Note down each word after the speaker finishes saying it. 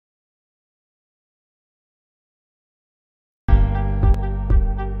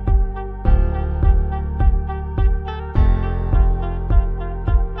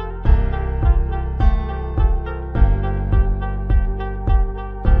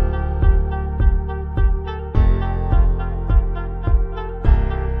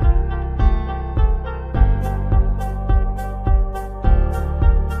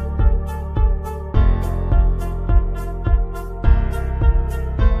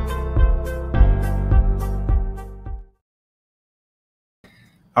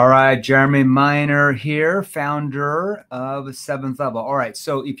All right, Jeremy Miner here, founder of Seventh Level. All right,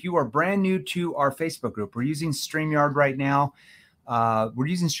 so if you are brand new to our Facebook group, we're using StreamYard right now. We're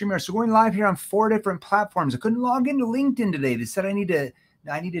using StreamYard, so we're going live here on 4 different platforms. I couldn't log into LinkedIn today. They said I needed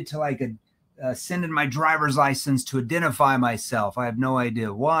to send in my driver's license to identify myself. I have no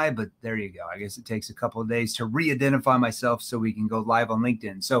idea why, but there you go. I guess it takes a couple of days to re-identify myself so we can go live on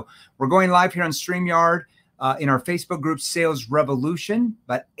LinkedIn. So we're going live here on StreamYard. In our Facebook group, Sales Revolution,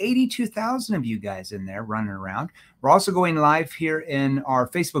 about 82,000 of you guys in there running around. We're also going live here in our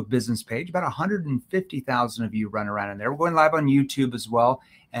Facebook business page, about 150,000 of you running around in there. We're going live on YouTube as well,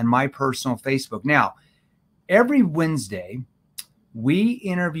 and my personal Facebook. Now, every Wednesday, we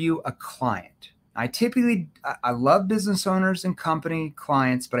interview a client. I love business owners and company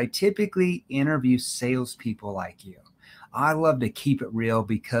clients, but I typically interview salespeople like you. I love to keep it real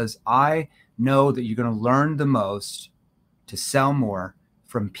because I know that you're going to learn the most to sell more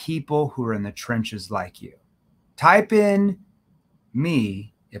from people who are in the trenches like you. Type in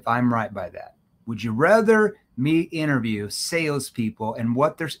me if I'm right by that. Would you rather me interview salespeople and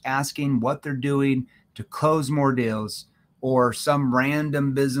what they're asking, what they're doing to close more deals, or some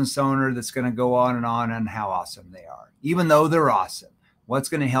random business owner that's going to go on how awesome they are, even though they're awesome? What's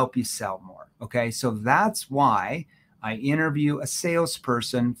going to help you sell more? Okay, so that's why I interview a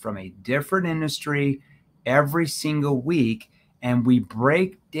salesperson from a different industry every single week, and we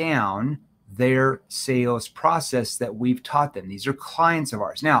break down their sales process that we've taught them. These are clients of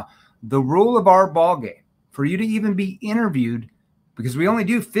ours. Now, the rule of our ball game, for you to even be interviewed, because we only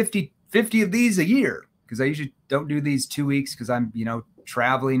do 50 of these a year, because I usually don't do these 2 weeks because I'm,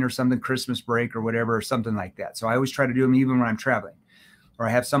 traveling or something, Christmas break or whatever, or something like that. So I always try to do them even when I'm traveling, or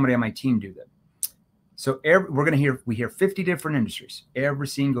I have somebody on my team do them. So we hear 50 different industries every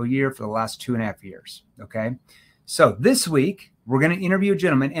single year for the last 2.5 years. Okay. So this week we're going to interview a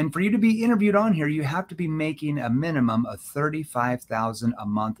gentleman, and for you to be interviewed on here, you have to be making a minimum of $35,000 a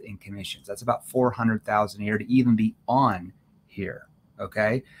month in commissions. That's about $400,000 a year to even be on here.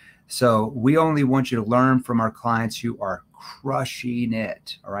 Okay. So we only want you to learn from our clients who are crushing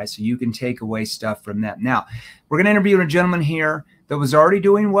it. All right. So you can take away stuff from them. Now we're going to interview a gentleman here that was already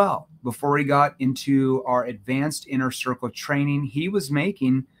doing well. Before he got into our advanced inner circle training, he was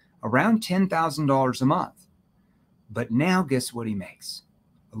making around $10,000 a month. But now guess what he makes?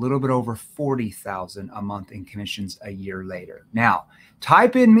 A little bit over $40,000 a month in commissions a year later. Now,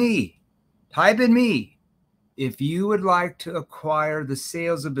 type in me if you would like to acquire the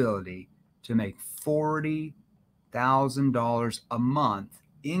sales ability to make $40,000 a month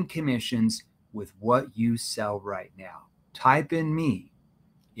in commissions with what you sell right now. Type in me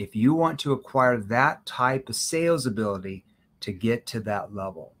if you want to acquire that type of sales ability to get to that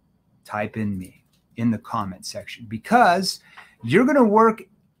level. Type in me in the comment section, because you're going to work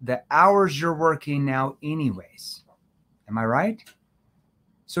the hours you're working now anyways. Am I right?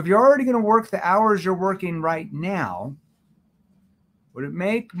 So if you're already going to work the hours you're working right now, would it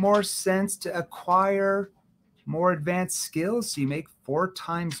make more sense to acquire more advanced skills so you make 4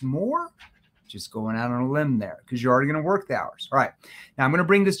 times more? Just going out on a limb there, because you're already going to work the hours. All right. Now I'm going to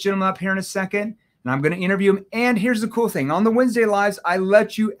bring this gentleman up here in a second, and I'm going to interview him. And here's the cool thing. On the Wednesday lives, I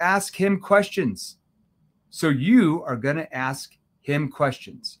let you ask him questions. So you are going to ask him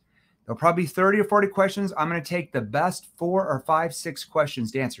questions. There'll probably be 30 or 40 questions. I'm going to take the best 4 or 5, 6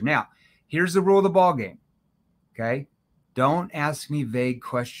 questions to answer. Now, here's the rule of the ball game. Okay. Don't ask me vague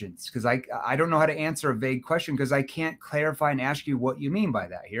questions, because I don't know how to answer a vague question, because I can't clarify and ask you what you mean by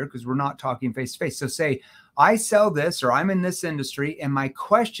that here, because we're not talking face to face. So say I sell this, or I'm in this industry, and my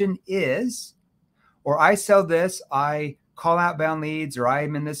question is, or I sell this, I call outbound leads, or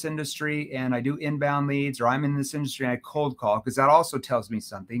I'm in this industry and I do inbound leads, or I'm in this industry and I cold call, because that also tells me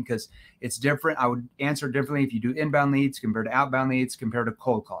something, because it's different. I would answer differently if you do inbound leads compared to outbound leads compared to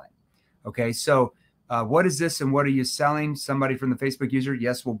cold calling. Okay. So what is this and what are you selling? Somebody from the Facebook user?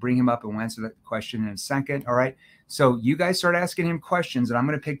 Yes, we'll bring him up and we'll answer that question in a second. All right. So you guys start asking him questions, and I'm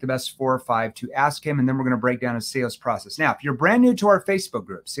going to pick the best 4 or 5 to ask him, and then we're going to break down his sales process. Now, if you're brand new to our Facebook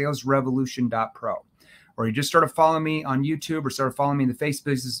group, salesrevolution.pro, or you just started following me on YouTube or started following me in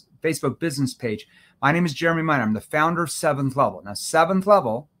the Facebook business page, my name is Jeremy Miner. I'm the founder of Seventh Level. Now, Seventh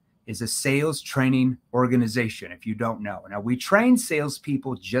Level is a sales training organization, if you don't know. Now, we train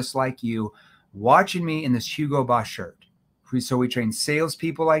salespeople just like you, watching me in this Hugo Boss shirt. So we train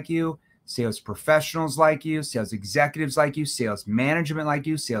salespeople like you, sales professionals like you, sales executives like you, sales management like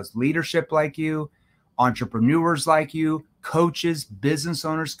you, sales leadership like you, entrepreneurs like you, coaches, business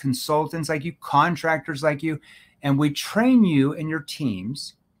owners, consultants like you, contractors like you. And we train you and your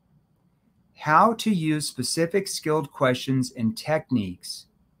teams how to use specific skilled questions and techniques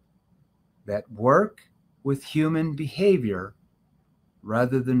that work with human behavior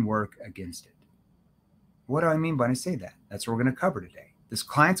rather than work against it. What do I mean when I say that? That's what we're going to cover today. This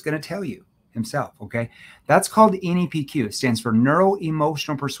client's going to tell you himself, okay? That's called NEPQ. It stands for Neuro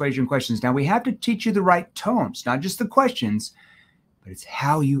Emotional Persuasion Questions. Now, we have to teach you the right tones, not just the questions, but it's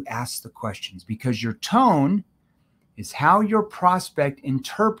how you ask the questions, because your tone is how your prospect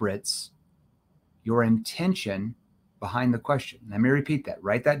interprets your intention behind the question. Let me repeat that.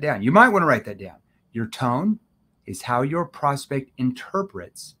 Write that down. You might want to write that down. Your tone is how your prospect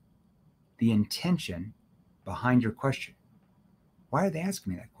interprets the intention behind your question. Why are they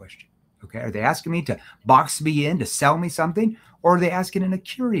asking me that question? Okay. Are they asking me to box me in, to sell me something? Or are they asking in a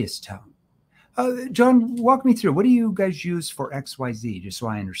curious tone? John, walk me through. What do you guys use for XYZ, just so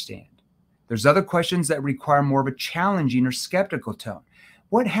I understand? There's other questions that require more of a challenging or skeptical tone.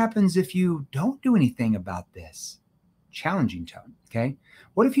 What happens if you don't do anything about this? Challenging tone, okay?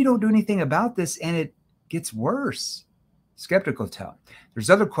 What if you don't do anything about this and it gets worse? Skeptical tone. There's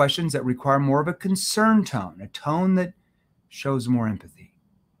other questions that require more of a concern tone, a tone that shows more empathy.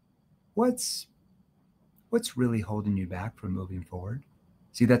 What's really holding you back from moving forward?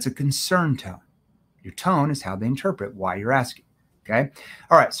 See, that's a concern tone. Your tone is how they interpret why you're asking, okay?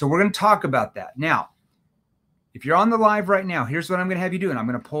 All right, so we're going to talk about that. Now, if you're on the live right now, here's what I'm going to have you do, and I'm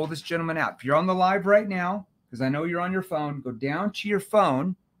going to pull this gentleman out. If you're on the live right now, because I know you're on your phone, go down to your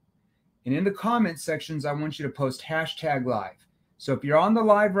phone, and in the comment sections, I want you to post #live. So if you're on the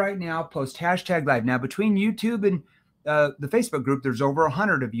live right now, post #live. Now, between YouTube and the Facebook group, there's over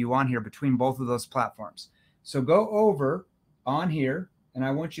 100 of you on here between both of those platforms. So go over on here, and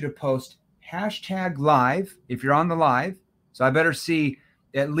I want you to post #live if you're on the live. So I better see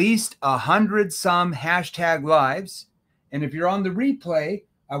at least 100 some #lives. And if you're on the replay,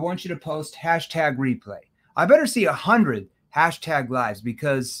 I want you to post #replay. I better see 100 #lives,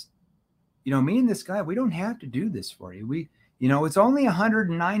 because, you know, me and this guy, we don't have to do this for you. It's only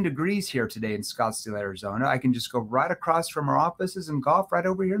 109 degrees here today in Scottsdale, Arizona. I can just go right across from our offices and golf right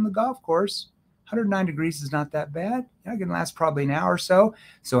over here in the golf course. 109 degrees is not that bad. I can last probably an hour or so.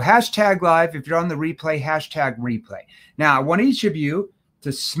 So #live. If you're on the replay, #replay. Now, I want each of you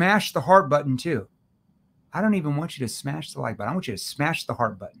to smash the heart button too. I don't even want you to smash the like button. I want you to smash the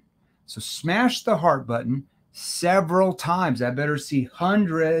heart button. So smash the heart button several times. I better see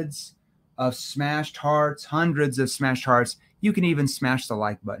hundreds of smashed hearts, hundreds of smashed hearts. You can even smash the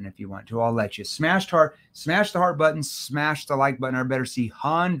like button if you want to. I'll let you. Smash the heart button, smash the like button. I better see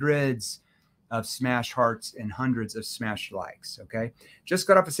hundreds of smashed hearts and hundreds of smashed likes, okay? Just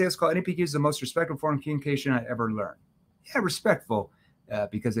got off a sales call. NEPQ is the most respectful form of communication I ever learned. Yeah, respectful,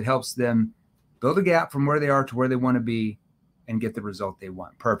 because it helps them build a gap from where they are to where they want to be and get the result they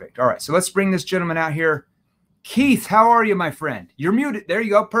want. Perfect. All right, so let's bring this gentleman out here. Keith, how are you, my friend? You're muted. There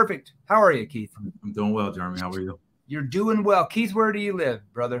you go. Perfect. How are you, Keith? I'm doing well, Jeremy. How are you? You're doing well. Keith, where do you live,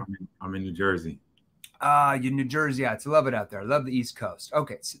 brother? I'm in New Jersey. You're in New Jersey. Yeah, I love it out there. I love the East Coast.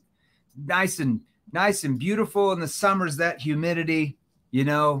 Okay, it's nice and beautiful in the summers. That humidity,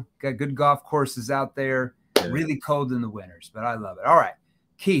 got good golf courses out there. Yeah. Really cold in the winters, but I love it. All right,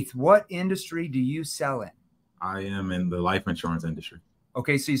 Keith, what industry do you sell in? I am in the life insurance industry.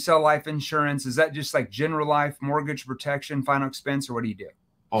 Okay, so you sell life insurance. Is that just like general life, mortgage protection, final expense, or what do you do?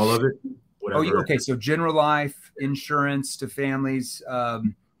 All of it. Whatever. Okay. So general life insurance to families,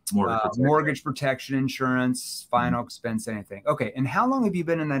 mortgage protection insurance, final expense, anything. Okay. And how long have you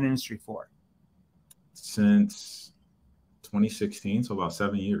been in that industry for? Since 2016, so about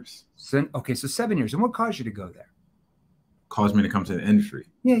 7 years. Okay, so 7 years. And what caused you to go there? Caused me to come to the industry.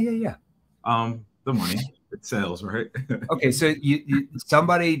 Yeah. The money. It sells, right? Okay, so you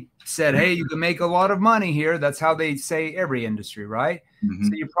somebody said, hey, you can make a lot of money here. That's how they say every industry, right? Mm-hmm.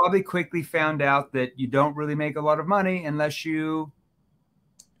 So you probably quickly found out that you don't really make a lot of money unless you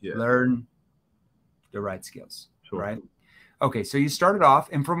learn the right skills, right? Okay, so you started off,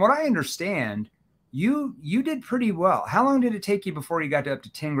 and from what I understand, you did pretty well. How long did it take you before you got to up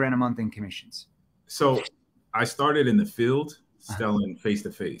to 10 grand a month in commissions? So I started in the field selling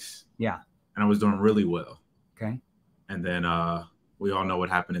face-to-face. Yeah. And I was doing really well. Okay. And then we all know what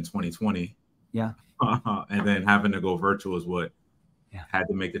happened in 2020. Yeah. And then having to go virtual is what had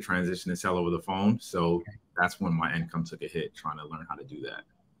to make the transition to sell over the phone. So that's when my income took a hit, trying to learn how to do that.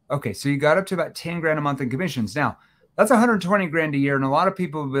 Okay. So you got up to about 10 grand a month in commissions. Now, that's 120 grand a year. And a lot of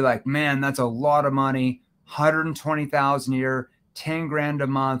people will be like, man, that's a lot of money. 120,000 a year, 10 grand a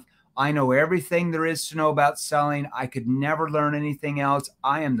month. I know everything there is to know about selling. I could never learn anything else.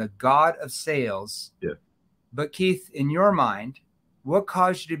 I am the god of sales. Yeah. But Keith, in your mind, what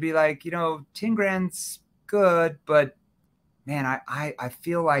caused you to be like, 10 grand's good, but man, I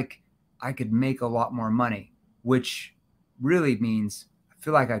feel like I could make a lot more money, which really means I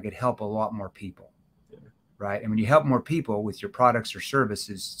feel like I could help a lot more people. Yeah. Right. And when you help more people with your products or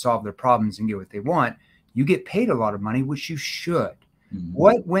services, solve their problems and get what they want, you get paid a lot of money, which you should. Mm-hmm.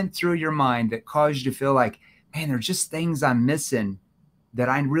 What went through your mind that caused you to feel like, man, there's just things I'm missing that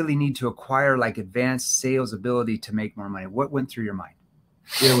I really need to acquire, like advanced sales ability to make more money? What went through your mind?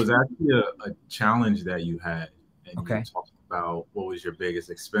 Yeah, it was actually a challenge that you had, and you talked about what was your biggest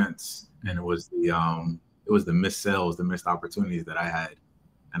expense, and it was the missed sales, the missed opportunities that I had,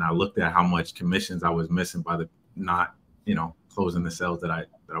 and I looked at how much commissions I was missing by the not, closing the sales that I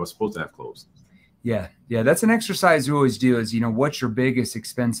was supposed to have closed. Yeah, that's an exercise we always do. Is what's your biggest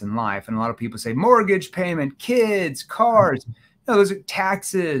expense in life? And a lot of people say mortgage payment, kids, cars. Those are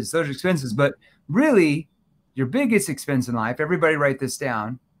taxes, those are expenses, but really, your biggest expense in life, everybody write this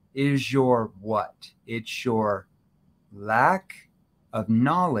down, is your what? It's your lack of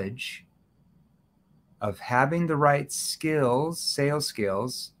knowledge of having the right skills, sales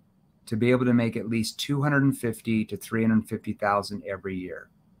skills, to be able to make at least $250,000 to $350,000 every year.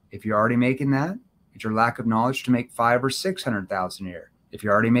 If you're already making that, it's your lack of knowledge to make $500,000 or $600,000 a year. If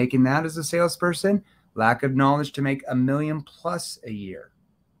you're already making that as a salesperson, lack of knowledge to make $1 million plus a year,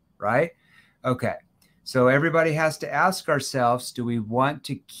 right? Okay. So everybody has to ask ourselves, do we want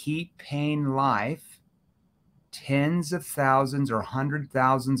to keep paying life tens of thousands or hundred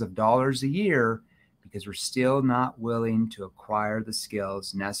thousands of dollars a year because we're still not willing to acquire the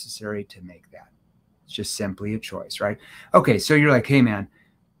skills necessary to make that? It's just simply a choice, right? Okay, so you're like, hey man,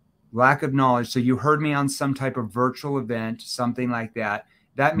 lack of knowledge. So you heard me on some type of virtual event, something like that.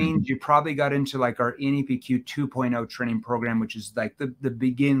 That means you probably got into like our NEPQ 2.0 training program, which is like the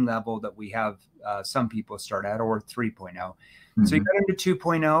begin level that we have some people start at, or 3.0. So you got into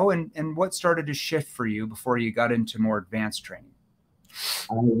 2.0, and what started to shift for you before you got into more advanced training?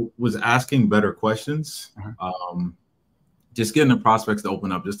 I was asking better questions, just getting the prospects to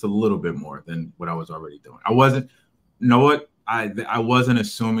open up just a little bit more than what I was already doing. I wasn't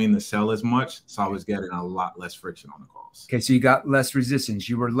assuming the sell as much, so I was getting a lot less friction on the calls. Okay, so you got less resistance.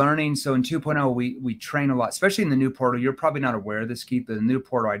 You were learning. So in 2.0, we train a lot, especially in the new portal. You're probably not aware of this, Keith, but the new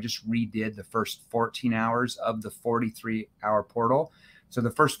portal, I just redid the first 14 hours of the 43-hour portal. So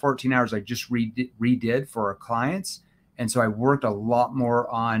the first 14 hours I just redid for our clients. And so I worked a lot more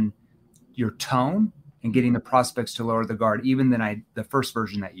on your tone and getting the prospects to lower the guard, even than the first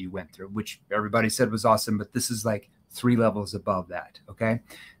version that you went through, which everybody said was awesome, but this is like 3 levels above that. Okay.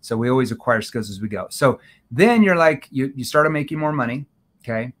 So we always acquire skills as we go. So then you're like, you started making more money.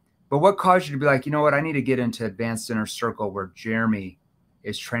 Okay. But what caused you to be like, you know what? I need to get into advanced inner circle where Jeremy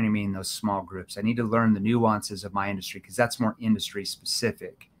is training me in those small groups. I need to learn the nuances of my industry because that's more industry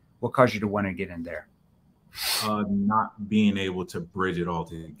specific. What caused you to want to get in there? Not being able to bridge it all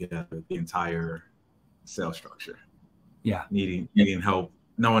together, the entire sales structure. Yeah. Needing help,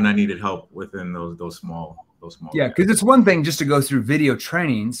 knowing I needed help within those small. Yeah, because it's one thing just to go through video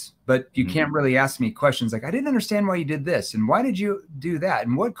trainings, but you can't really ask me questions like, I didn't understand why you did this, and why did you do that,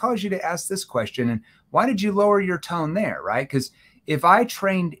 and what caused you to ask this question, and why did you lower your tone there, right? Because if I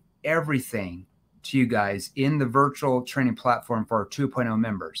trained everything to you guys in the virtual training platform for our 2.0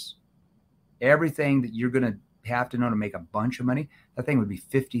 members, everything that you're going to have to know to make a bunch of money, that thing would be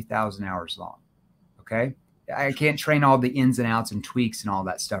 50,000 hours long, okay? I can't train all the ins and outs and tweaks and all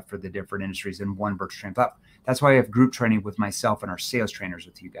that stuff for the different industries in one virtual training platform. That's why I have group training with myself and our sales trainers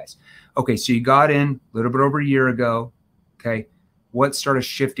with you guys. Okay, so you got in a little bit over a year ago. Okay, what started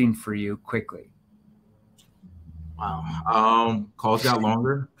shifting for you quickly? Wow. Calls got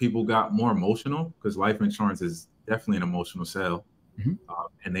longer. People got more emotional because life insurance is definitely an emotional sale.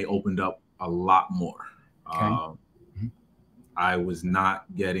 And they opened up a lot more. Okay. I wasn't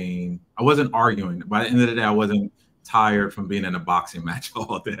arguing. By the end of the day, I wasn't tired from being in a boxing match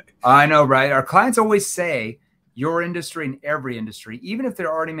all day. I know, right? Our clients always say your industry and every industry, even if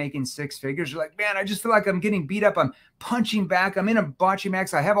they're already making 6 figures, you're like, man, I just feel like I'm getting beat up. I'm punching back. I'm in a botching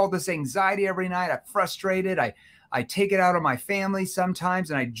max. I have all this anxiety every night. I'm frustrated. I take it out on my family sometimes,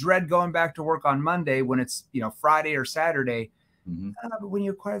 and I dread going back to work on Monday when it's, Friday or Saturday. But when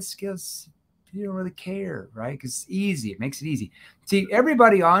you acquire the skills, you don't really care, right? Because it's easy. It makes it easy. See,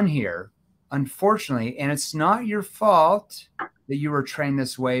 everybody on here, unfortunately, and it's not your fault that you were trained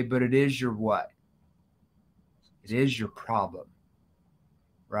this way, but it is your what? It is your problem,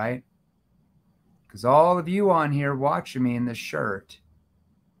 right? Because all of you on here watching me in this shirt,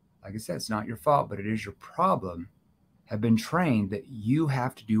 like I said, it's not your fault, but it is your problem, have been trained that you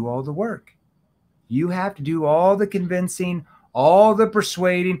have to do all the work. You have to do all the convincing, all the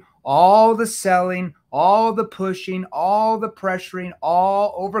persuading, all the selling, all the pushing, all the pressuring,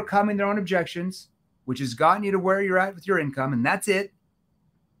 all overcoming their own objections, which has gotten you to where you're at with your income, and that's it.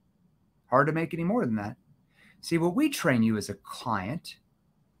 Hard to make any more than that. See, what we train you as a client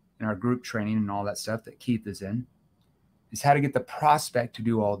in our group training and all that stuff that Keith is in is how to get the prospect to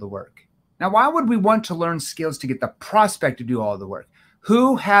do all the work. Now, why would we want to learn skills to get the prospect to do all the work?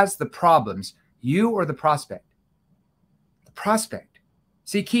 Who has the problems, you or the prospect? The prospect.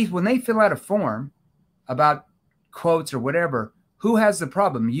 See, Keith, when they fill out a form about quotes or whatever, who has the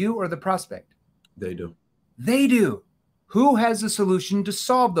problem, you or the prospect? They do. They do. Who has the solution to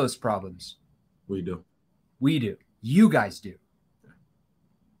solve those problems? We do. We do. You guys do.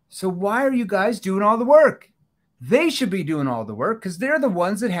 So why are you guys doing all the work? They should be doing all the work because they're the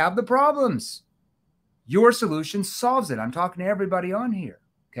ones that have the problems. Your solution solves it. I'm talking to everybody on here.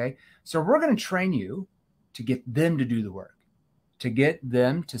 Okay. So we're going to train you to get them to do the work, to get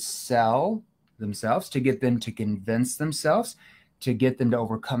them to sell themselves, to get them to convince themselves, to get them to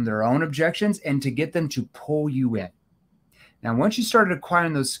overcome their own objections, and to get them to pull you in. Now, once you started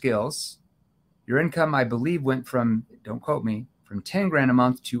acquiring those skills, your income, I believe, went from, don't quote me, from 10 grand a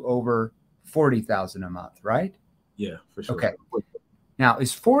month to over 40,000 a month, right? Yeah, for sure. Okay. Now,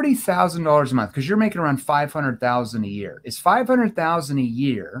 is $40,000 a month, because you're making around 500,000 a year, is 500,000 a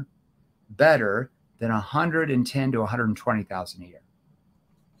year better than 110 to 120,000 a year?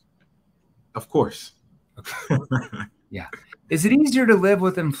 Of course. Okay. Yeah. Is it easier to live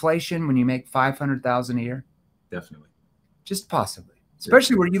with inflation when you make 500,000 a year? Definitely. Just possibly.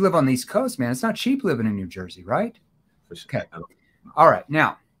 Especially where you live on the East Coast, man. It's not cheap living in New Jersey, right? For sure. Okay. All right.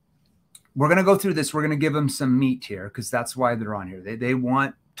 Now, we're going to go through this. We're going to give them some meat here because that's why they're on here. They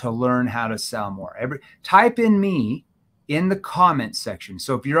want to learn how to sell more. Type in me in the comment section.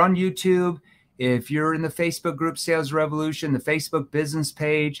 So if you're on YouTube, if you're in the Facebook group Sales Revolution, the Facebook business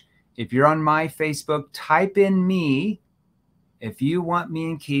page, if you're on my Facebook, type in me if you want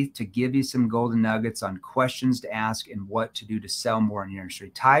me and Keith to give you some golden nuggets on questions to ask and what to do to sell more in your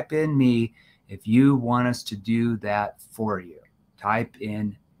industry. Type in me if you want us to do that for you. Type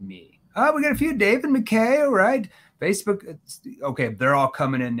in me. Oh, we got a few. David McKay, all right. Facebook. Okay, they're all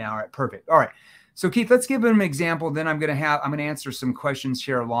coming in now. All right, perfect. All right. So Keith, let's give them an example. Then I'm going to answer some questions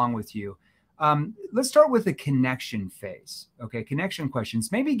here along with you. Let's start with the connection phase. Okay, connection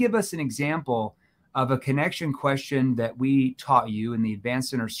questions. Maybe give us an example of a connection question that we taught you in the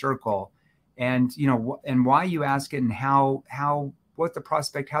Advanced Inner Circle, and and why you ask it, and what the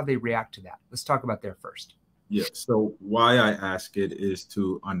prospect, how they react to that. Let's talk about there first. Yeah. So why I ask it is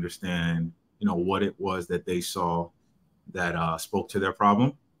to understand, what it was that they saw that spoke to their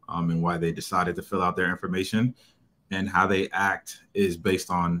problem, and why they decided to fill out their information, and how they act is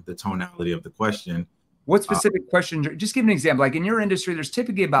based on the tonality of the question. What specific questions? Just give an example. Like in your industry, there's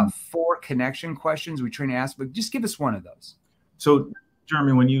typically about 4 connection questions we train to ask, but just give us one of those. So,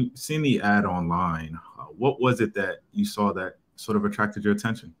 Jeremy, when you seen the ad online, what was it that you saw that sort of attracted your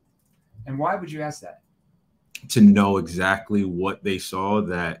attention? And why would you ask that? To know exactly what they saw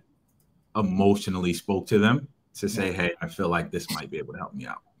that emotionally spoke to them, to say, hey, I feel like this might be able to help me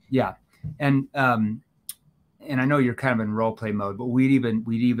out. Yeah. And I know you're kind of in role play mode, but we'd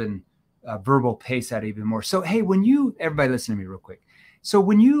even verbal pace that even more. So, hey, everybody listen to me real quick. So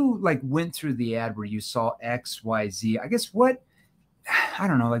when you went through the ad where you saw X, Y, Z, I guess what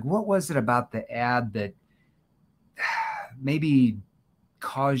was it about the ad that maybe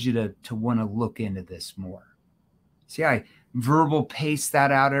caused you to want to look into this more? See, I verbal pace that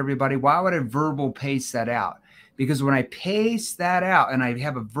out, everybody. Why would I verbal pace that out? Because when I pace that out and I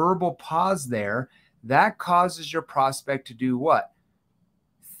have a verbal pause there, that causes your prospect to do what?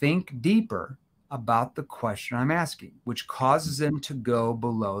 Think deeper about the question I'm asking, which causes them to go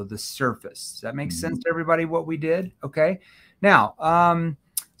below the surface. Does that make sense to everybody what we did? Okay. Now,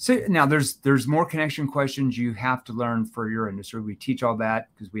 there's more connection questions you have to learn for your industry. We teach all that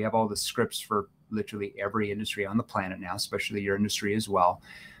because we have all the scripts for literally every industry on the planet now, especially your industry as well.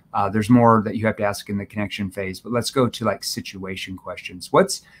 There's more that you have to ask in the connection phase, but let's go to situation questions.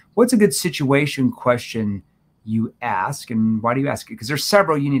 What's a good situation question you ask, and why do you ask it? Because there's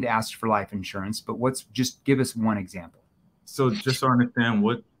several you need to ask for life insurance, but just give us one example. So just to understand,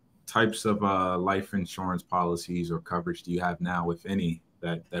 what types of life insurance policies or coverage do you have now, if any,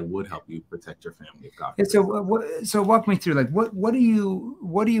 that would help you protect your family? Yeah, so walk me through, what do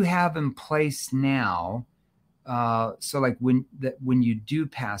you have in place now? So when you do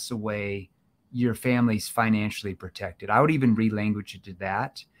pass away, your family's financially protected. I would even relanguage it to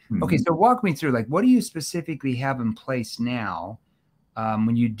that. Okay, so walk me through, what do you specifically have in place now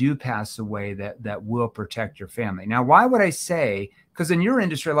when you do pass away that will protect your family? Now, why would I say, because in your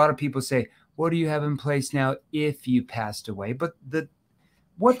industry, a lot of people say, what do you have in place now if you passed away? But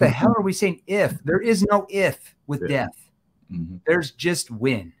what the hell are we saying if? There is no if with death. There's just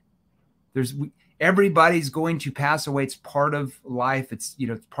when. Everybody's going to pass away. It's part of life. It's,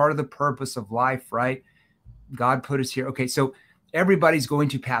 it's part of the purpose of life, right? God put us here. Okay, so everybody's going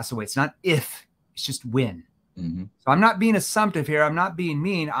to pass away. It's not if, it's just when. So I'm not being assumptive here. I'm not being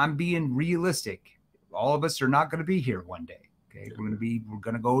mean. I'm being realistic. All of us are not going to be here one day. Okay, we're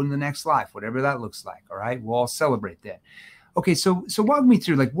going to go in the next life, whatever that looks like. All right, we'll all celebrate that. Okay, so walk me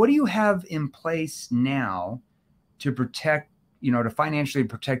through, like, what do you have in place now to protect, to financially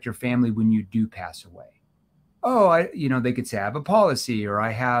protect your family when you do pass away? Oh, they could say I have a policy, or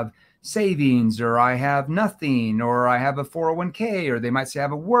I have savings, or I have nothing, or I have a 401k, or they might say I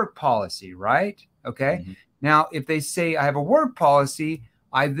have a work policy, right? Okay. Now, if they say I have a work policy,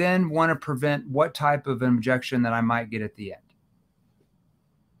 I then want to prevent what type of objection that I might get at the end.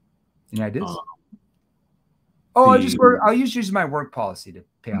 Any ideas? I'll use my work policy to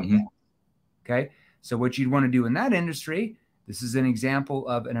pay out that. Okay. So what you'd want to do in that industry, this is an example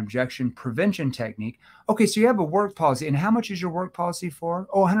of an objection prevention technique. Okay, so you have a work policy, and how much is your work policy for?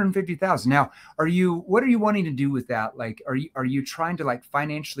 Oh, $150,000. Now, what are you wanting to do with that? Like, are you trying to, like,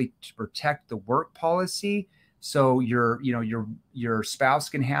 financially to protect the work policy so your spouse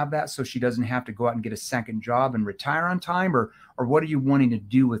can have that, so she doesn't have to go out and get a second job and retire on time, or what are you wanting to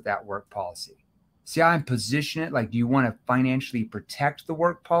do with that work policy? See how I'm positioning it? Like, do you want to financially protect the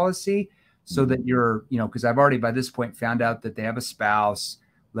work policy so that you're, because I've already by this point found out that they have a spouse.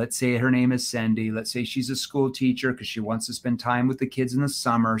 Let's say her name is Cindy. Let's say she's a school teacher because she wants to spend time with the kids in the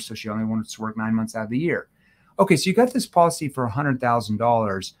summer, so she only wants to work 9 months out of the year. Okay, so you got this policy for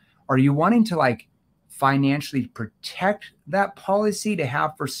 $100,000. Are you wanting to, like, financially protect that policy to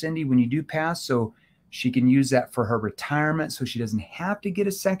have for Cindy when you do pass, so she can use that for her retirement, so she doesn't have to get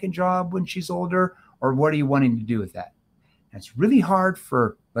a second job when she's older? Or what are you wanting to do with that? And it's really hard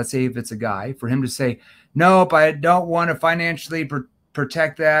for, let's say if it's a guy, for him to say, nope, I don't want to financially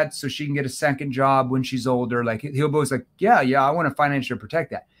protect that so she can get a second job when she's older. Like, he'll be always like, yeah, I want to financially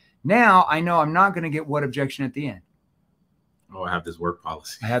protect that. Now I know I'm not going to get what objection at the end? Oh, I have this work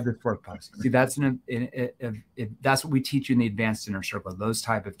policy. I have this work policy. See, that's that's what we teach you in the advanced inner circle, those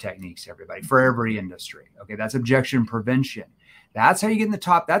type of techniques, everybody, for every industry. Okay, that's objection prevention. That's how you get in the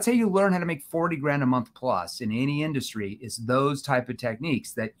top. That's how you learn how to make 40 grand a month plus in any industry, is those type of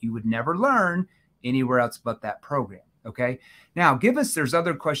techniques that you would never learn anywhere else but that program. Okay. Now there's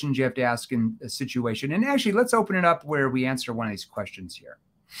other questions you have to ask in a situation. And actually, let's open it up where we answer one of these questions here.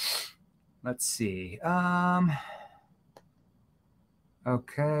 Let's see.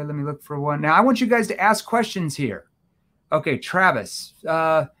 Okay, let me look for one. Now I want you guys to ask questions here. Okay, Travis,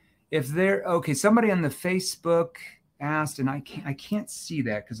 somebody on the Facebook asked, and I can't see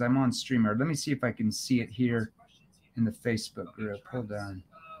that because I'm on StreamYard. Let me see if I can see it here in the Facebook group. Hold on.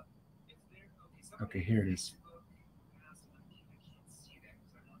 Okay, here it is.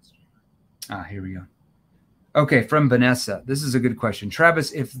 Here we go. Okay, from Vanessa. This is a good question.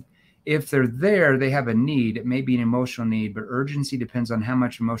 Travis, if they're there, they have a need. It may be an emotional need, but urgency depends on how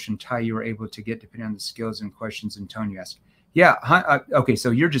much emotion tie you are able to get depending on the skills and questions and tone you ask. Yeah. Okay.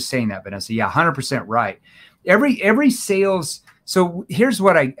 So you're just saying that, Vanessa. Yeah. 100% right. Every sales. So here's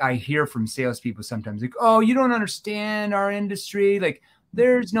what I hear from salespeople sometimes, like, oh, you don't understand our industry. Like,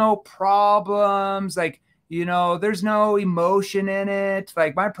 there's no problems. Like, there's no emotion in it.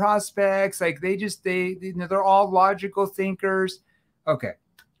 Like, my prospects, like, they're all logical thinkers. Okay.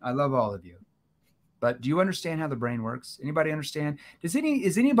 I love all of you, but do you understand how the brain works? Anybody understand? Is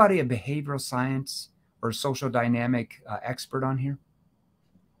anybody a behavioral science or social dynamic expert on here?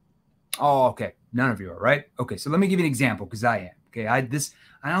 Oh, okay. None of you are, right? Okay. So let me give you an example, because I am. Okay.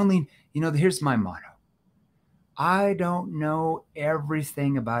 Here's my motto. I don't know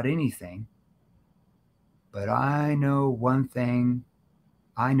everything about anything, but I know one thing.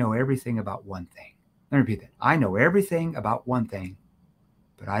 I know everything about one thing. Let me repeat that. I know everything about one thing,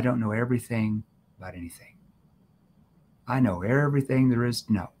 but I don't know everything about anything. I know everything there is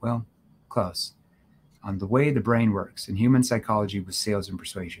to know. Well, close. On the way the brain works in human psychology with sales and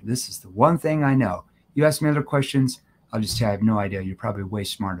persuasion. This is the one thing I know. You ask me other questions, I'll just say I have no idea. You're probably way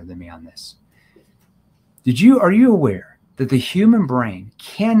smarter than me on this. Are you aware that the human brain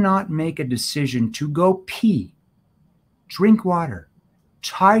cannot make a decision to go pee, drink water,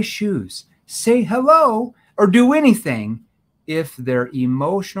 tie shoes, say hello, or do anything if their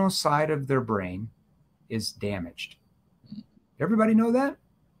emotional side of their brain is damaged? Everybody know that?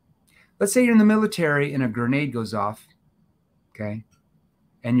 Let's say you're in the military and a grenade goes off, okay,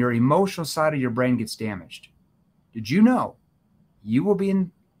 and your emotional side of your brain gets damaged. Did you know you will be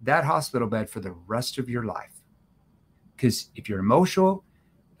in that hospital bed for the rest of your life. Because if your emotional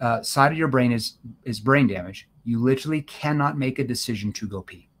side of your brain is brain damage, you literally cannot make a decision to go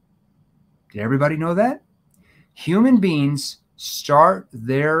pee. Did everybody know that? Human beings start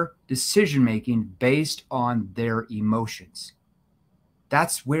their decision-making based on their emotions.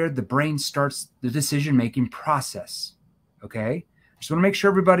 That's where the brain starts the decision-making process, okay? Just want to make sure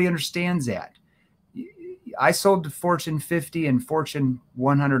everybody understands that. I sold to Fortune 50 and Fortune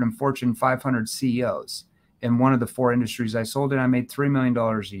 100 and Fortune 500 CEOs in one of the 4 industries I sold in. I made $3 million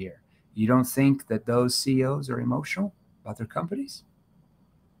a year. You don't think that those CEOs are emotional about their companies?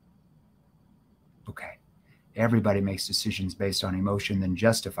 Okay. Everybody makes decisions based on emotion than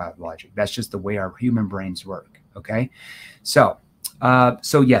justified logic. That's just the way our human brains work, okay? So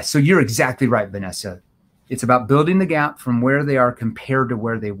you're exactly right, Vanessa. It's about building the gap from where they are compared to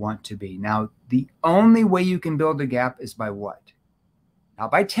where they want to be. Now, the only way you can build a gap is by what?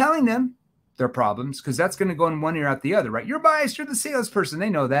 Not by telling them their problems, because that's going to go in one ear out the other, right? You're biased, you're the salesperson, they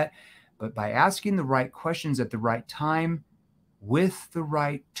know that. But by asking the right questions at the right time with the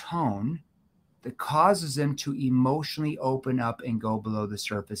right tone that causes them to emotionally open up and go below the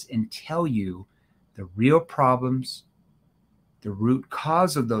surface and tell you the real problems, the root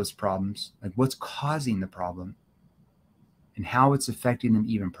cause of those problems, like what's causing the problem and how it's affecting them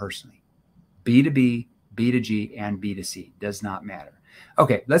even personally. B to B, B to G, and B to C does not matter.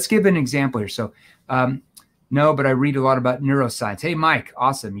 Okay, let's give an example here. So, no, but I read a lot about neuroscience. Hey, Mike,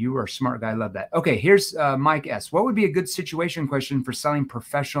 awesome. You are a smart guy. I love that. Okay, here's Mike S. What would be a good situation question for selling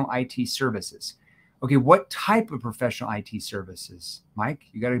professional IT services? Okay, what type of professional IT services? Mike,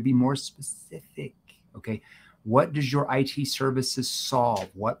 you got to be more specific. Okay, what does your IT services solve?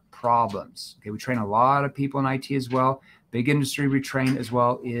 What problems? Okay, we train a lot of people in IT as well. Big industry we train as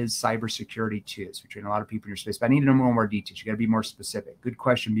well is cybersecurity too. So we train a lot of people in your space, but I need to know more details. You got to be more specific. Good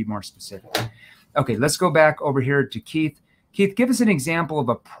question, be more specific. Okay, let's go back over here to Keith. Keith, give us an example of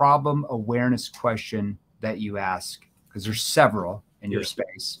a problem awareness question that you ask, because there's several in your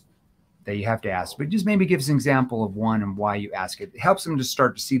space that you have to ask, but just maybe give us an example of one and why you ask it. It helps them to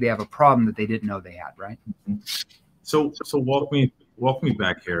start to see they have a problem that they didn't know they had, right? So walk me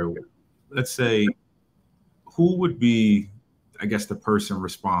back here. Let's say, who would be, I guess, the person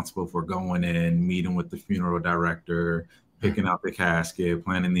responsible for going in, meeting with the funeral director, picking out the casket,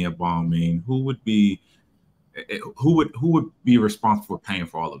 planning the embalming? Who would be responsible for paying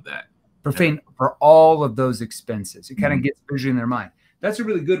for all of that? For paying for all of those expenses. It kind of gets visually in their mind. That's a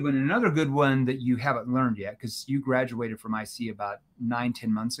really good one. And another good one that you haven't learned yet, because you graduated from IC about 9-10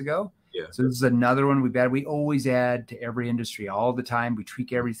 months ago. Yeah. So this is another one we've added. We always add to every industry all the time. We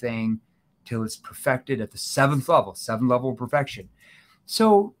tweak everything till it's perfected at the 7th level of perfection.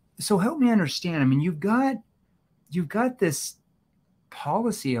 So help me understand. I mean, you've got this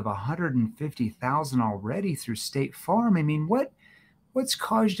policy of 150,000 already through State Farm. I mean, what's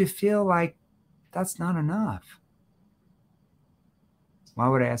caused you to feel like that's not enough? Why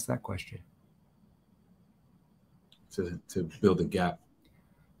would I ask that question? To build a gap.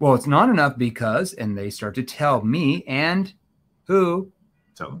 Well, it's not enough because, and they start to tell me and who?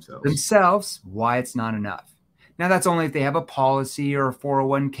 Tell themselves why it's not enough. Now, that's only if they have a policy or a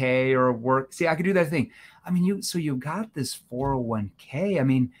 401k or a work. See, I could do that thing. I mean, you've got this 401k. I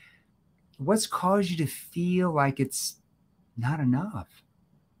mean, what's caused you to feel like it's not enough?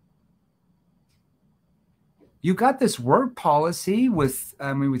 You got this work policy with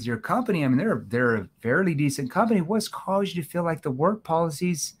your company. I mean, they're a fairly decent company. What's caused you to feel like the work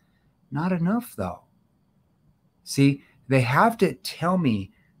policy's not enough, though? See, they have to tell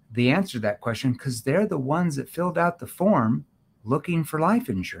me the answer to that question because they're the ones that filled out the form looking for life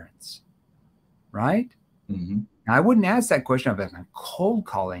insurance, right? Mm-hmm. Now, I wouldn't ask that question if I'm cold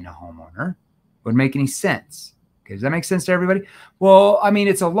calling a homeowner. It wouldn't make any sense. Okay, does that make sense to everybody? Well, I mean,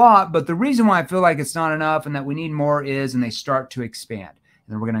 it's a lot, but the reason why I feel like it's not enough and that we need more is, and they start to expand.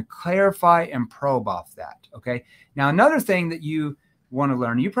 And then we're going to clarify and probe off that, okay? Now, another thing that you want to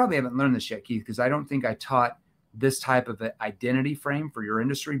learn, you probably haven't learned this yet, Keith, because I don't think I taught this type of identity frame for your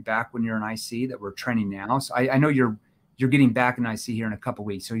industry back when you're in IC that we're training now. So I know you're getting back in IC here in a couple of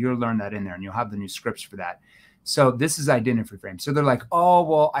weeks. So you'll learn that in there and you'll have the new scripts for that. So this is identity frame. So they're like, oh,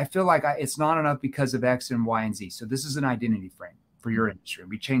 well, I feel like it's not enough because of X and Y and Z. So this is an identity frame for your industry.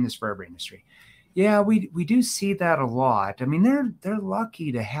 We change this for every industry. Yeah, we do see that a lot. I mean, they're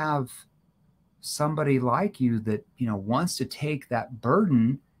lucky to have somebody like you that, wants to take that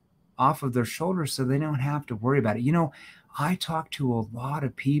burden off of their shoulders so they don't have to worry about it. I talk to a lot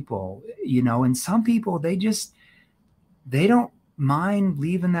of people, and some people, they don't mind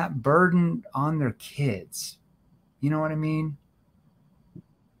leaving that burden on their kids. You know what I mean?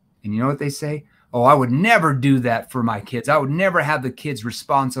 And you know what they say? Oh, I would never do that for my kids. I would never have the kids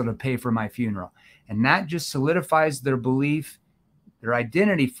responsible to pay for my funeral. And that just solidifies their belief, their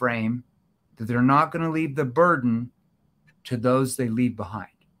identity frame, that they're not going to leave the burden to those they leave behind.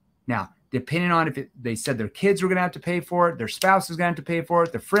 Now, depending on if they said their kids were going to have to pay for it, their spouse is going to have to pay for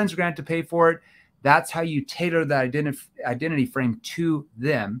it, their friends are going to have to pay for it, that's how you tailor that identity frame to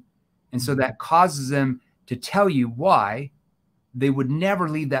them. And so that causes them to tell you why they would never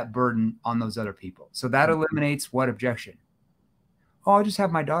leave that burden on those other people. So that eliminates what objection? Oh, I'll just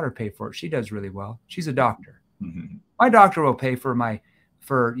have my daughter pay for it. She does really well. She's a doctor. Mm-hmm. My doctor will pay for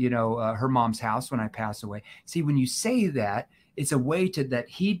her mom's house when I pass away. See, when you say that, it's a way to that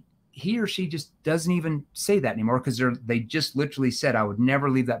he or she just doesn't even say that anymore, because they just literally said, I would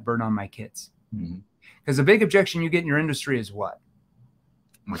never leave that burden on my kids. Because the big objection you get in your industry is what?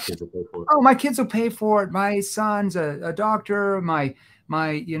 My kids will pay for it. Oh, my kids will pay for it. My son's a doctor. My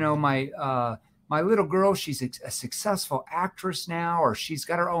little girl, she's a successful actress now, or she's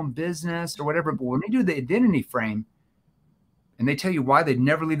got her own business or whatever. But when they do the identity frame and they tell you why they'd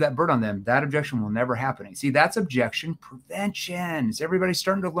never leave that burden on them, that objection will never happen. See, that's objection prevention. Is everybody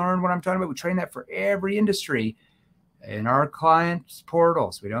starting to learn what I'm talking about? We train that for every industry in our client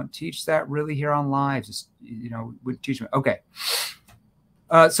portals. We don't teach that really here on lives. It's, we teach them. Okay.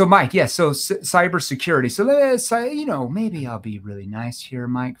 So Mike, yes. So cybersecurity. So let's, maybe I'll be really nice here,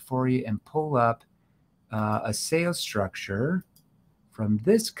 Mike, for you, and pull up a sales structure from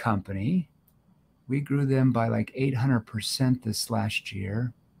this company. We grew them by like 800% this last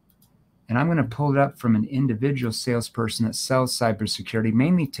year. And I'm going to pull it up from an individual salesperson that sells cybersecurity,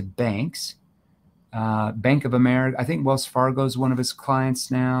 mainly to banks. Bank of America. I think Wells Fargo is one of his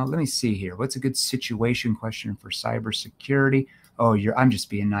clients now. Let me see here. What's a good situation question for cybersecurity? Oh, I'm just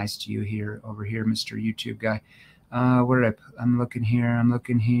being nice to you over here, Mr. YouTube guy. I'm looking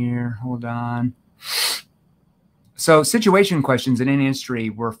here. Hold on. So situation questions in any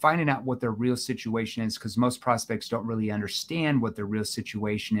industry, we're finding out what their real situation is, because most prospects don't really understand what their real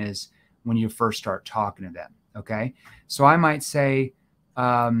situation is when you first start talking to them. Okay. So I might say,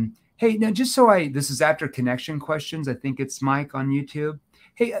 hey, now this is after connection questions. I think it's Mike on YouTube.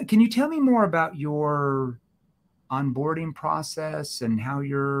 Hey, can you tell me more about your onboarding process and how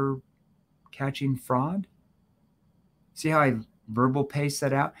you're catching fraud? See how I verbal pace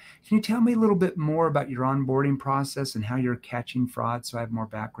that out? Can you tell me a little bit more about your onboarding process and how you're catching fraud, so I have more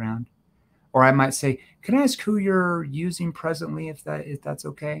background? Or I might say, can I ask who you're using presently, if that's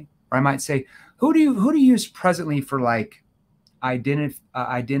okay? Or I might say, who do you use presently for like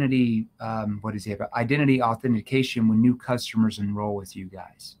identity authentication when new customers enroll with you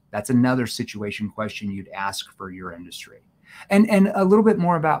guys? That's another situation question you'd ask for your industry. And a little bit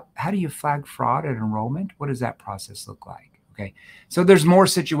more about how do you flag fraud at enrollment? What does that process look like? Okay. So there's more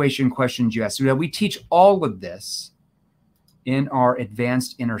situation questions you ask. So we teach all of this in our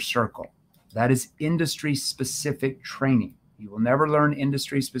advanced inner circle. That is industry specific training. You will never learn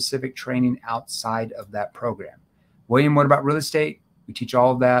industry specific training outside of that program. William, what about real estate? We teach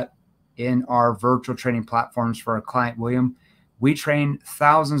all of that in our virtual training platforms for our client, William. We train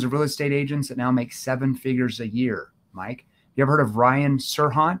thousands of real estate agents that now make 7 figures a year. Mike, you ever heard of Ryan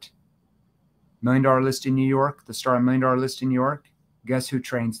Serhant? $1 Million List in New York, the star of $1 Million List in New York. Guess who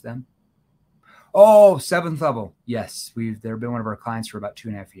trains them? Oh, 7th level. Yes, they've been one of our clients for about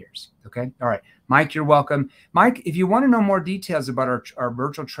 2.5 years. Okay. All right. Mike, you're welcome. Mike, if you want to know more details about our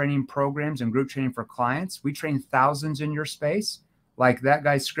virtual training programs and group training for clients, we train thousands in your space. Like that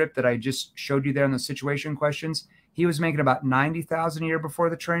guy's script that I just showed you there in the situation questions. He was making about $90,000 a year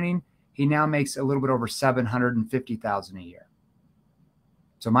before the training. He now makes a little bit over $750,000 a year.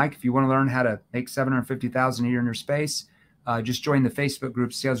 So Mike, if you want to learn how to make $750,000 a year in your space, just join the Facebook group,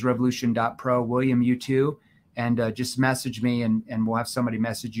 salesrevolution.pro, William, you too, and just message me and we'll have somebody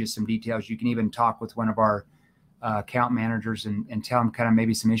message you some details. You can even talk with one of our account managers and tell them kind of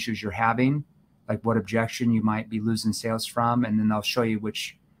maybe some issues you're having, like what objection you might be losing sales from, and then they'll show you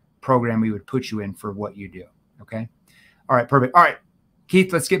which program we would put you in for what you do. Okay. All right. Perfect. All right,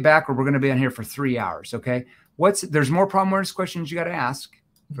 Keith, let's get back, or we're going to be on here for 3 hours. Okay. There's more problem awareness questions you got to ask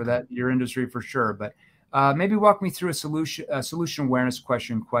for that, your industry for sure. But maybe walk me through a solution awareness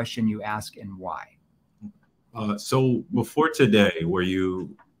question you ask and why. So before today, were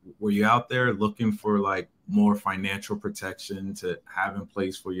you out there looking for like more financial protection to have in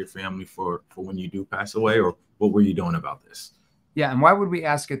place for your family for when you do pass away, or what were you doing about this? Yeah. And why would we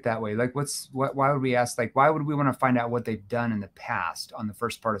ask it that way? Like why would we ask, like, why would we want to find out what they've done in the past on the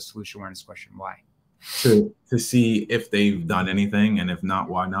first part of solution awareness question? Why? To see if they've done anything, and if not,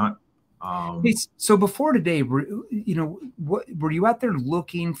 why not? So before today, what were you out there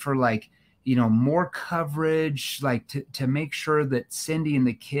looking for, like, more coverage, like to make sure that Cindy and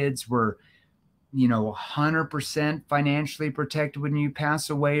the kids were, 100% financially protected when you pass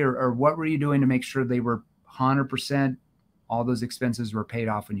away, or what were you doing to make sure they were 100%, all those expenses were paid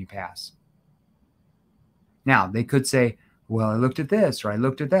off when you pass? Now, they could say, well, I looked at this, or I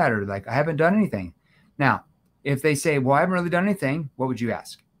looked at that, or like, I haven't done anything. Now, if they say, well, I haven't really done anything, what would you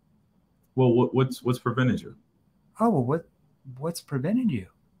ask? Well, what's prevented you? Oh, well, what's prevented you?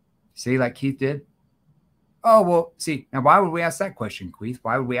 See, like Keith did. Oh, well, see, now why would we ask that question, Keith?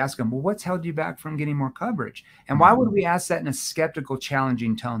 Why would we ask them, well, what's held you back from getting more coverage? And why would we ask that in a skeptical,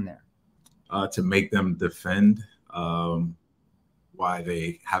 challenging tone there? To make them defend why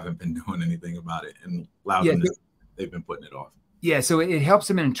they haven't been doing anything about it, and allow them to, they've been putting it off. Yeah, so it helps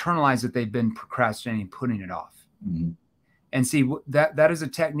them internalize that they've been procrastinating, putting it off. Mm-hmm. And see, that is a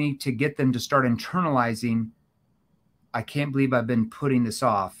technique to get them to start internalizing, I can't believe I've been putting this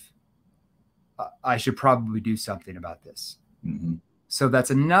off. I should probably do something about this. Mm-hmm. So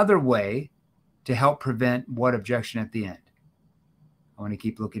that's another way to help prevent what objection at the end. I want to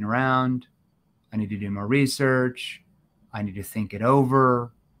keep looking around. I need to do more research. I need to think it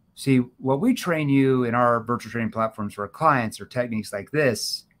over. See, what we train you in our virtual training platforms for our clients are techniques like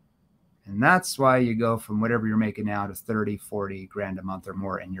this. And that's why you go from whatever you're making now to 30, 40 grand a month or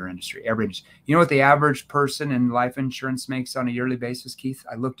more in your industry. Every industry. You know what the average person in life insurance makes on a yearly basis, Keith?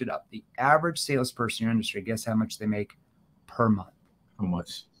 I looked it up. The average salesperson in your industry, guess how much they make per month? How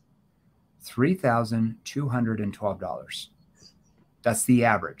much? $3,212. That's the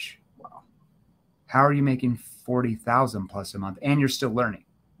average. Wow. How are you making 40,000 plus a month? And you're still learning.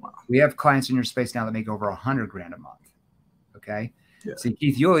 Wow. We have clients in your space now that make over 100 grand a month. Okay. Yeah. See,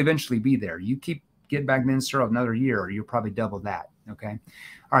 Keith, you'll eventually be there. You keep getting back in Minnesota another year, or you'll probably double that. Okay.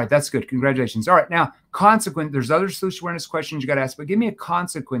 All right. That's good. Congratulations. All right. Now, consequence, there's other solution awareness questions you got to ask, but give me a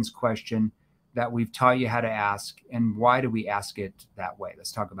consequence question that we've taught you how to ask, and why do we ask it that way?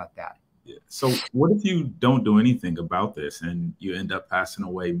 Let's talk about that. Yeah. So what if you don't do anything about this and you end up passing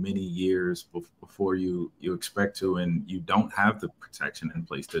away many years before you expect to, and you don't have the protection in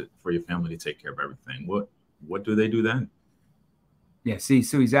place for your family to take care of everything? What do they do then? Yeah, see,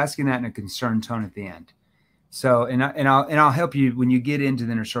 so he's asking that in a concerned tone at the end. So, and I'll help you when you get into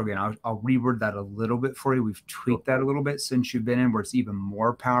the inner struggle. I'll reword that a little bit for you. We've tweaked that a little bit since you've been in, where it's even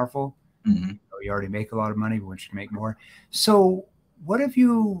more powerful. Mm-hmm. You already make a lot of money, but we want you to make more. So, what if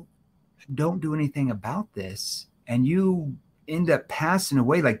you don't do anything about this and you end up passing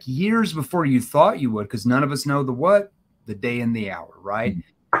away like years before you thought you would? Because none of us know the day and the hour, right?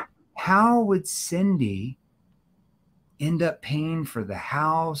 Mm-hmm. How would Cindy end up paying for the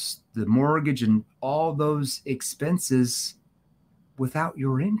house, the mortgage, and all those expenses without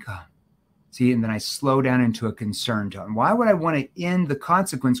your income? See, and then I slow down into a concern tone. Why would I want to end the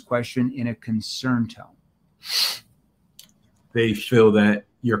consequence question in a concern tone? They feel that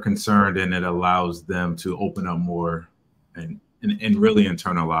you're concerned, and it allows them to open up more and really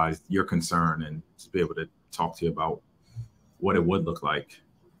internalize your concern, and to be able to talk to you about what it would look like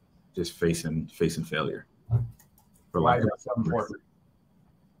just facing failure. Why is that so important?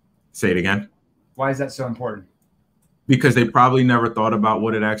 Say it again. Why is that so important? Because they probably never thought about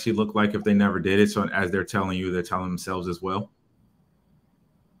what it actually looked like if they never did it. So as they're telling you, they're telling themselves as well.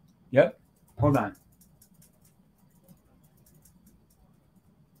 Yep. Hold on.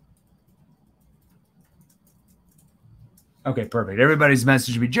 Okay, perfect. Everybody's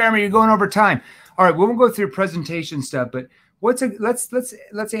message would be, Jeremy, you're going over time. All right, we won't go through presentation stuff, but let's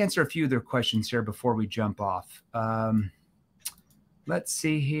answer a few of their questions here before we jump off. Let's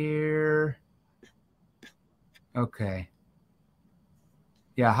see here. Okay.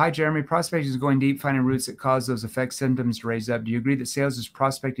 Yeah. Hi, Jeremy. Prospecting is going deep, finding roots that cause those effect symptoms to raise up. Do you agree that sales is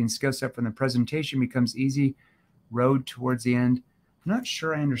prospecting skill set from the presentation becomes easy road towards the end? I'm not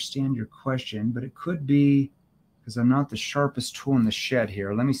sure I understand your question, but it could be because I'm not the sharpest tool in the shed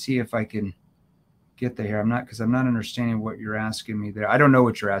here. Let me see if I can get there here. I'm not understanding what you're asking me there. I don't know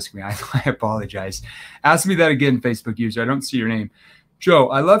what you're asking me. I apologize. Ask me that again, Facebook user. I don't see your name. Joe,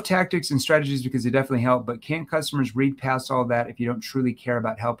 I love tactics and strategies because they definitely help, but can't customers read past all that if you don't truly care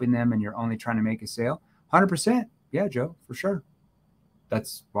about helping them and you're only trying to make a sale? 100%. Yeah, Joe, for sure.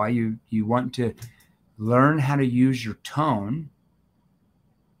 That's why you want to learn how to use your tone,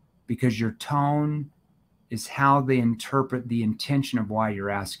 because your tone is how they interpret the intention of why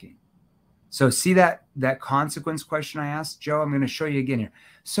you're asking. So see that consequence question I asked, Joe? I'm going to show you again here.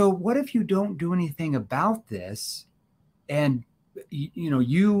 So what if you don't do anything about this and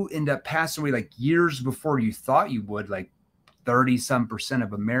you end up passing away like years before you thought you would, like 30%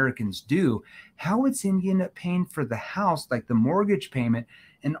 of Americans do, how would you end up paying for the house, like the mortgage payment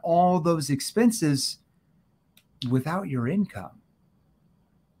and all those expenses without your income?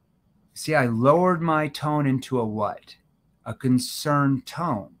 See, I lowered my tone into a what? A concerned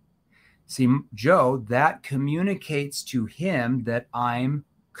tone. See, Joe, that communicates to him that I'm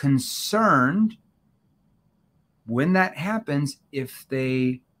concerned when that happens if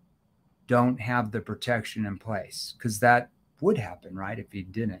they don't have the protection in place, because that would happen, right, if he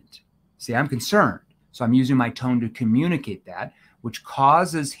didn't. See, I'm concerned. So I'm using my tone to communicate that, which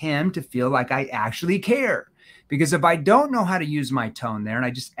causes him to feel like I actually care. Because if I don't know how to use my tone there and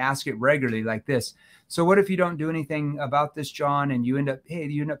I just ask it regularly like this, so what if you don't do anything about this, John, and you end up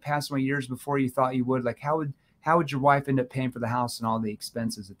passing away years before you thought you would? Like, how would your wife end up paying for the house and all the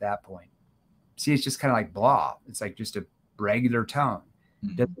expenses at that point? See, it's just kind of like blah. It's like just a regular tone.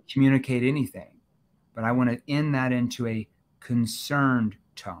 It doesn't communicate anything. But I want to end that into a concerned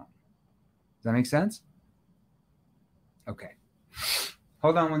tone. Does that make sense? Okay.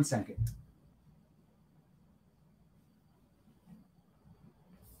 Hold on one second.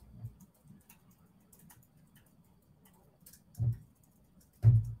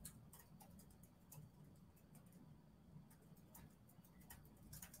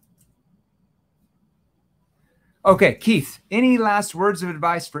 Okay, Keith, any last words of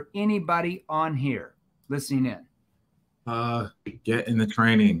advice for anybody on here listening in? Get in the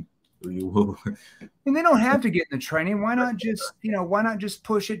training. You will. And they don't have to get in the training. Why not just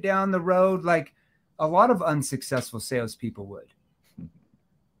push it down the road like a lot of unsuccessful salespeople would?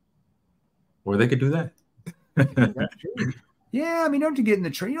 Or they could do that. Yeah, I mean, you don't have to get in the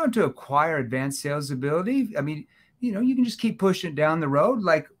training. You don't have to acquire advanced sales ability. I mean, you can just keep pushing it down the road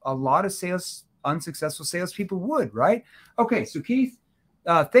like a lot of unsuccessful salespeople would, right? Okay, so Keith,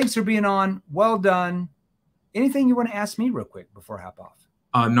 thanks for being on. Well done. Anything you want to ask me real quick before I hop off?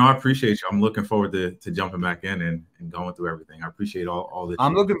 No, I appreciate you. I'm looking forward to jumping back in and going through everything. I appreciate all that.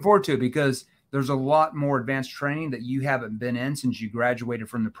 I'm looking forward to it because there's a lot more advanced training that you haven't been in since you graduated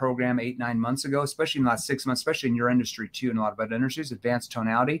from the program 8-9 months ago, especially in the last 6 months, especially in your industry too, and a lot of other industries, advanced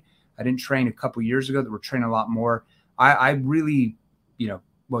tonality. I didn't train a couple years ago that we're training a lot more. I really,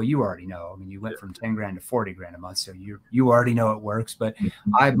 well, you already know. I mean, you went from 10 grand to 40 grand a month, so you already know it works. But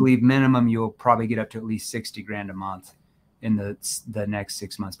I believe minimum you'll probably get up to at least 60 grand a month in the next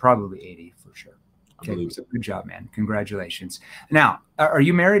 6 months, probably 80 for sure. Okay, so good job, man. Congratulations. Now, are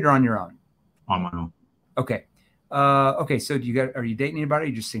you married or on your own? On my own. Okay. Okay. So are you dating anybody? Or are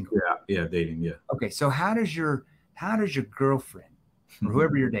you just single? Yeah, dating. Yeah. Okay. So how does your girlfriend or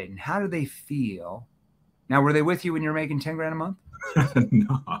whoever you're dating, how do they feel? Now, were they with you when you're making 10 grand a month?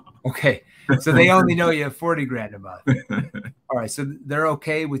 No. Okay. So they only know you have 40 grand a month. All right. So they're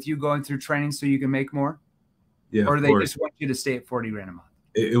okay with you going through training so you can make more? Yeah. Or they just want you to stay at 40 grand a month?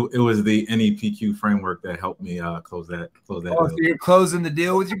 It was the NEPQ framework that helped me close that. Oh, deal. So you're closing the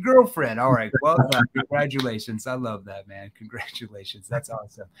deal with your girlfriend. All right. Well done. Congratulations. I love that, man. Congratulations. That's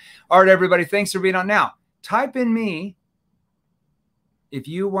awesome. All right, everybody. Thanks for being on. Now, type in me if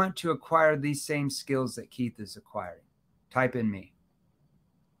you want to acquire these same skills that Keith is acquiring. Type in me.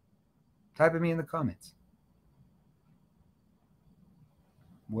 Type in me in the comments.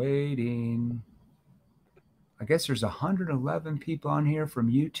 Waiting. I guess there's 111 people on here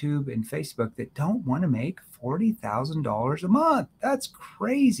from YouTube and Facebook that don't want to make $40,000 a month. That's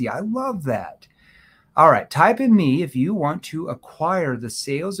crazy. I love that. All right. Type in me if you want to acquire the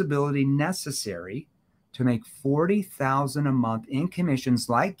sales ability necessary to make $40,000 a month in commissions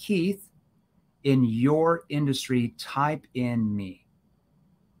like Keith in your industry. Type in me.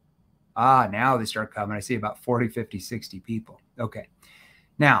 Now they start coming. I see about 40, 50, 60 people. Okay.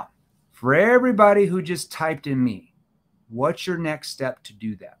 Now, for everybody who just typed in me, what's your next step to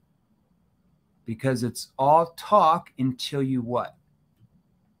do that? Because it's all talk until you what?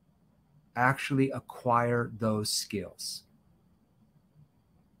 Actually acquire those skills.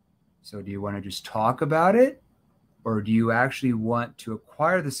 So do you want to just talk about it? Or do you actually want to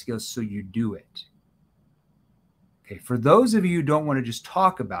acquire the skills so you do it? Okay, for those of you who don't want to just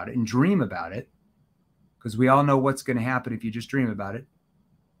talk about it and dream about it, because we all know what's going to happen if you just dream about it.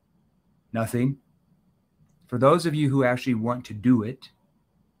 Nothing. For those of you who actually want to do it,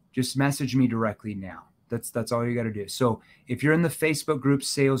 just message me directly now. That's all you got to do. So if you're in the Facebook group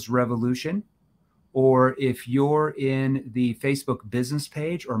Sales Revolution, or if you're in the Facebook business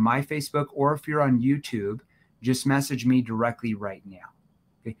page or my Facebook, or if you're on YouTube, just message me directly right now.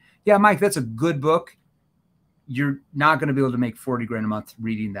 Okay. Yeah, Mike, that's a good book. You're not going to be able to make 40 grand a month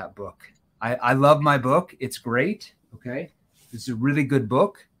reading that book. I love my book. It's great. Okay. It's a really good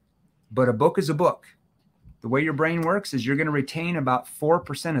book. But a book is a book. The way your brain works is you're going to retain about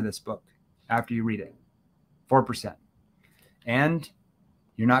 4% of this book after you read it. 4%. And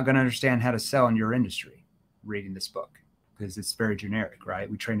you're not going to understand how to sell in your industry reading this book because it's very generic, right?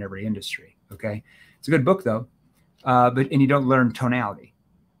 We train every industry. Okay. It's a good book though. And you don't learn tonality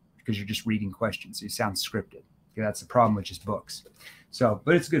because you're just reading questions. It sounds scripted. Okay, that's the problem with just books. So,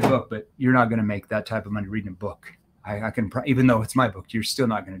 but it's a good book, but you're not going to make that type of money reading a book. I can, even though it's my book, you're still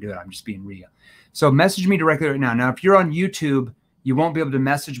not going to do it. I'm just being real. So message me directly right now. Now, if you're on YouTube, you won't be able to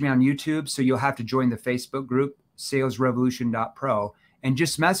message me on YouTube. So you'll have to join the Facebook group, salesrevolution.pro, and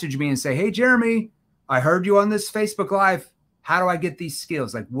just message me and say, hey, Jeremy, I heard you on this Facebook Live. How do I get these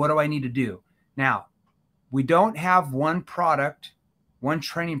skills? Like, what do I need to do? Now, we don't have one product, one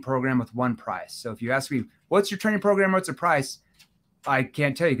training program with one price. So if you ask me, what's your training program? What's the price? I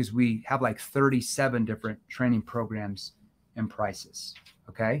can't tell you because we have like 37 different training programs and prices.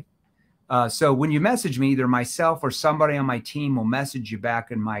 Okay. So when you message me, either myself or somebody on my team will message you back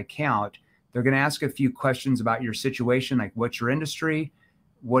in my account. They're going to ask a few questions about your situation, like what's your industry?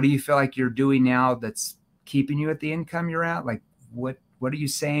 What do you feel like you're doing now that's keeping you at the income you're at? Like what are you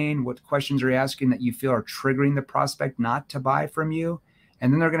saying? What questions are you asking that you feel are triggering the prospect not to buy from you?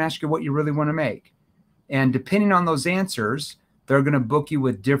 And then they're going to ask you what you really want to make. And depending on those answers, they're going to book you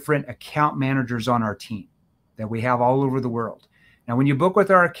with different account managers on our team that we have all over the world. Now, when you book with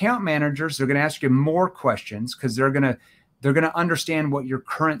our account managers, they're going to ask you more questions because they're going to understand what your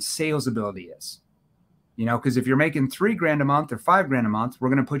current sales ability is. You know, because if you're making $3,000 a month or $5,000 a month, we're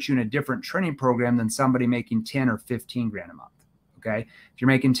going to put you in a different training program than somebody making 10 or 15 grand a month. Okay. If you're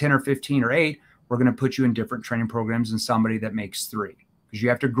making 10 or 15 or 8, we're going to put you in different training programs than somebody that makes 3, because you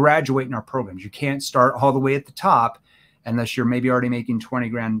have to graduate in our programs. You can't start all the way at the top unless you're maybe already making 20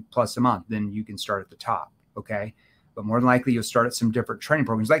 grand plus a month. Then you can start at the top. Okay. But more than likely, you'll start at some different training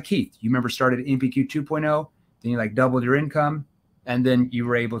programs like Keith. You remember started at NPQ 2.0, then you like doubled your income, and then you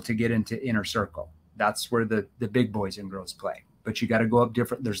were able to get into Inner Circle. That's where the big boys and girls play. But you got to go up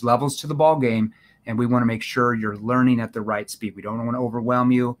different. There's levels to the ball game, and we want to make sure you're learning at the right speed. We don't want to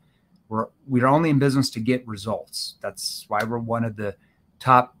overwhelm you. We're only in business to get results. That's why we're one of the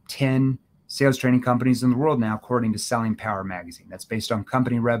top 10 sales training companies in the world now, according to Selling Power magazine. That's based on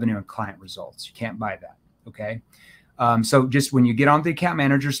company revenue and client results. You can't buy that. Okay. So just when you get on the account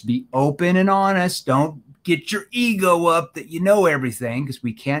managers, be open and honest. Don't get your ego up that you know everything, because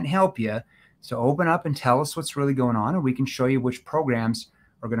we can't help you. So open up and tell us what's really going on, and we can show you which programs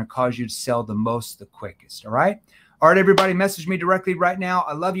are going to cause you to sell the most, the quickest. All right. All right, everybody, message me directly right now.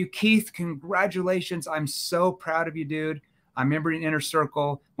 I love you, Keith. Congratulations. I'm so proud of you, dude. I remember in Inner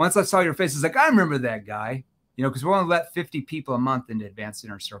Circle. Once I saw your face, it's like, I remember that guy. You know, because we only let 50 people a month into Advanced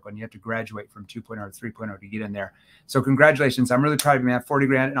Inner Circle, and you have to graduate from 2.0 to 3.0 to get in there. So congratulations. I'm really proud of you, man. 40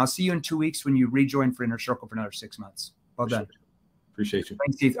 grand. And I'll see you in 2 weeks when you rejoin for Inner Circle for another 6 months. Well done. Appreciate you.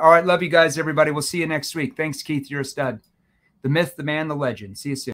 Thanks, Keith. All right. Love you guys, everybody. We'll see you next week. Thanks, Keith. You're a stud. The myth, the man, the legend. See you soon.